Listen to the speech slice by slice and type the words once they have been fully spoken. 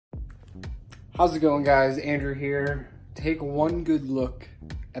How's it going, guys? Andrew here. Take one good look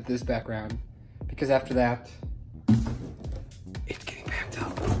at this background, because after that, it's getting packed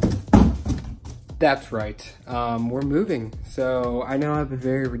up. That's right. We're moving. So I know I've been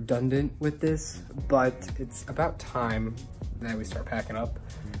very redundant with this, but it's about time that we start packing up.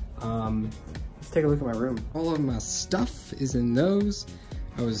 Let's take a look at my room. All of my stuff is in those.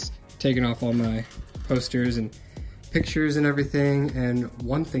 I was taking off all my posters and pictures and everything, and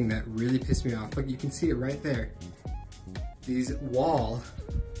one thing that really pissed me off, look, you can see it right there. These wall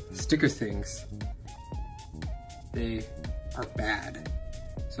sticker things, they are bad.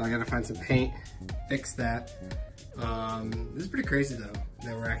 So I gotta find some paint, fix that. This is pretty crazy though,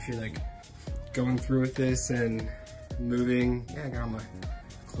 that we're actually like going through with this and moving. Yeah, I got all my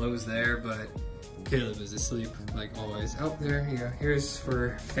clothes there, but Caleb is asleep like always. Oh, there you go. Here's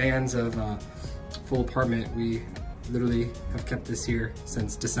for fans of Full Apartment. We literally have kept this here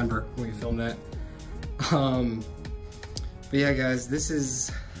since December when we filmed that. But yeah, guys, this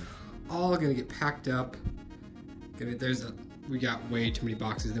is all gonna get packed up. We got way too many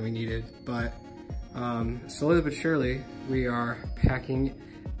boxes than we needed, but slowly but surely, we are packing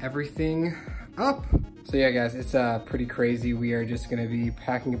everything up. So yeah, guys, it's pretty crazy. We are just gonna be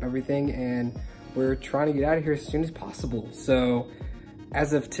packing up everything, and we're trying to get out of here as soon as possible. So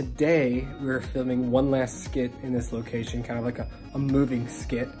as of today, we're filming one last skit in this location, kind of like a moving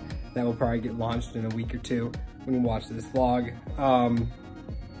skit that will probably get launched in a week or two when you watch this vlog.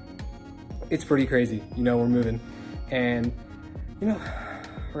 It's pretty crazy, you know, we're moving. And, you know,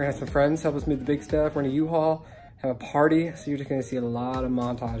 we're gonna have some friends help us move the big stuff. We're in a U-Haul, have a party. So you're just gonna see a lot of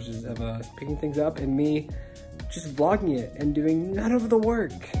montages of us picking things up and me just vlogging it and doing none of the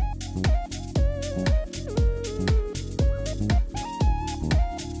work.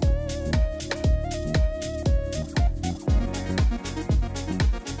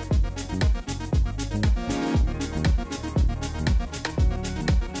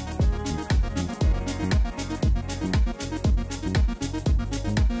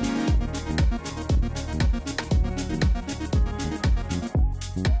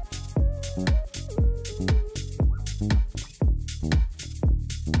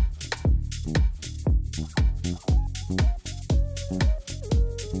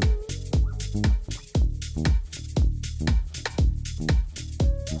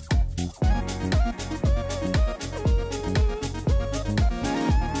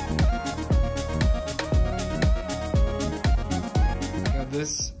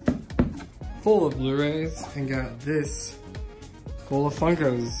 This full of Blu-rays and got this full of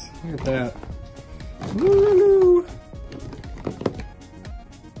Funkos. Look at that. Woo!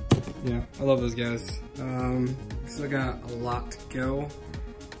 Yeah, I love those guys. Still got a lot to go.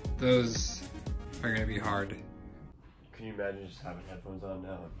 Those are gonna be hard. Can you imagine just having headphones on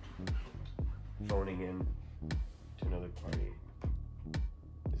now and phoning in to another party?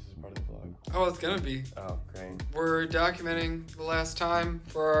 This is part of the vlog. Oh, it's gonna be. Oh, great. We're documenting the last time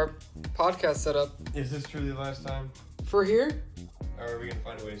for our podcast setup. Is this truly the last time? For here? Or are we gonna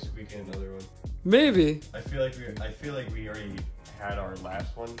find a way to squeak in another one? Maybe. I feel like we already had our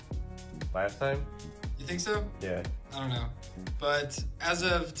last one last time. You think so? Yeah. I don't know. But as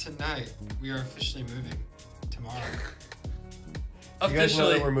of tonight, we are officially moving tomorrow. Did you guys know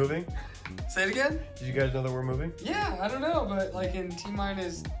that we're moving? Say it again? Did you guys know that we're moving? Yeah, I don't know, but like in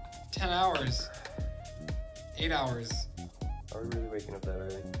T-minus 10 hours, 8 hours. Are we really waking up that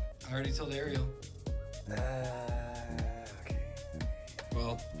early? I already told Ariel. Okay.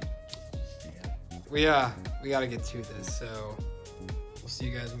 Well, we gotta get to this, so we'll see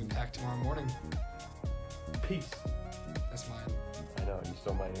you guys when we pack tomorrow morning. Peace. That's mine. I know, you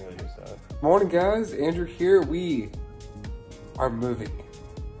stole mine earlier, so. Morning, guys. Andrew here. We are moving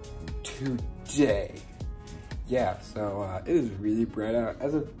today. Yeah, so it is really bright out.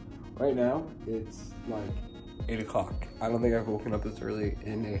 As of right now, it's like 8 o'clock. I don't think I've woken up this early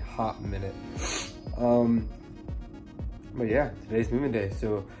in a hot minute. But yeah, today's moving day,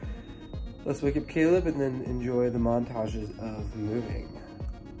 so let's wake up Caleb and then enjoy the montages of moving.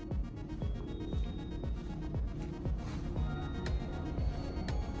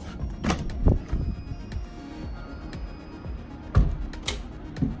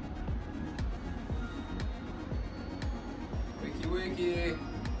 Wiki.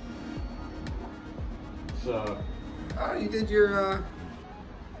 So. Oh, you did your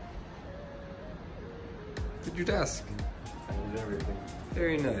desk. I did everything.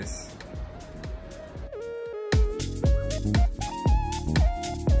 Very nice.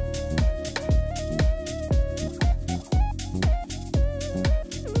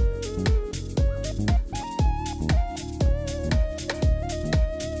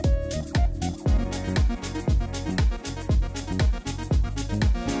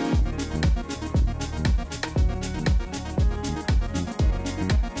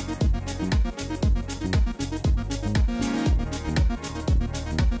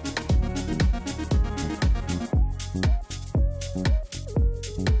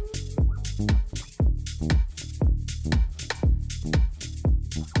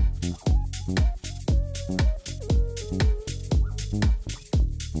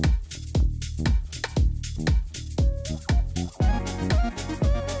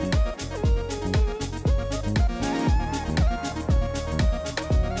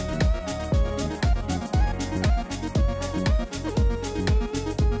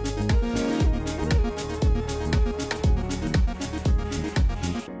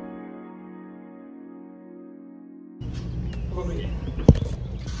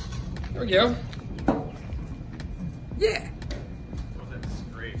 go. Yeah.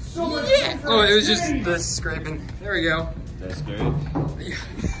 So much Oh, it was just the scraping. There we go. That's good.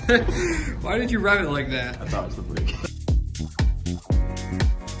 Why did you rev it like that? I thought it was the brake.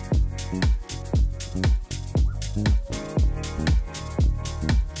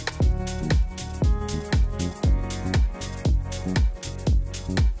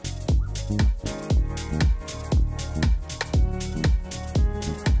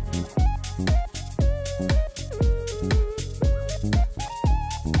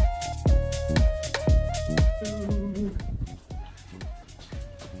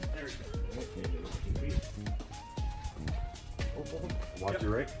 Watch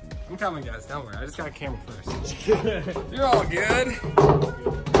your right. I'm coming, guys. Don't worry. I just got a camera first. You're all good.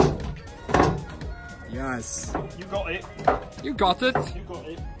 Yes. You got it. You got it. You got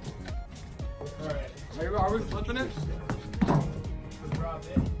it. Alright. Are we flipping it?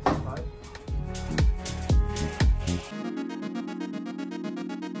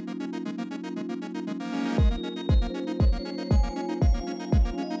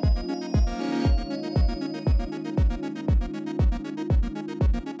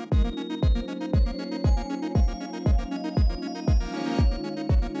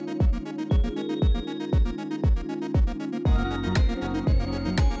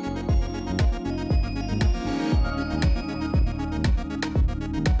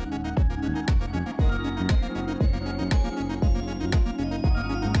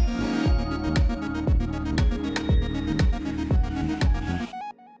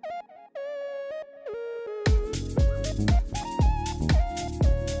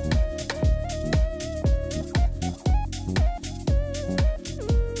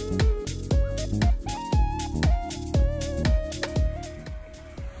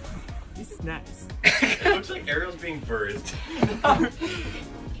 Nice. It looks like Ariel's being birthed.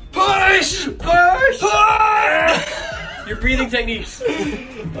 Push! Push! Push! Your breathing techniques.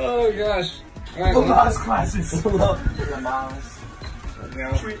 Oh gosh. Alright. Lamaze classes. Lamaze.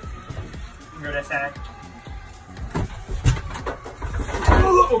 Go to attack.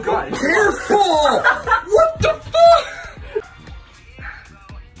 Oh god. Careful!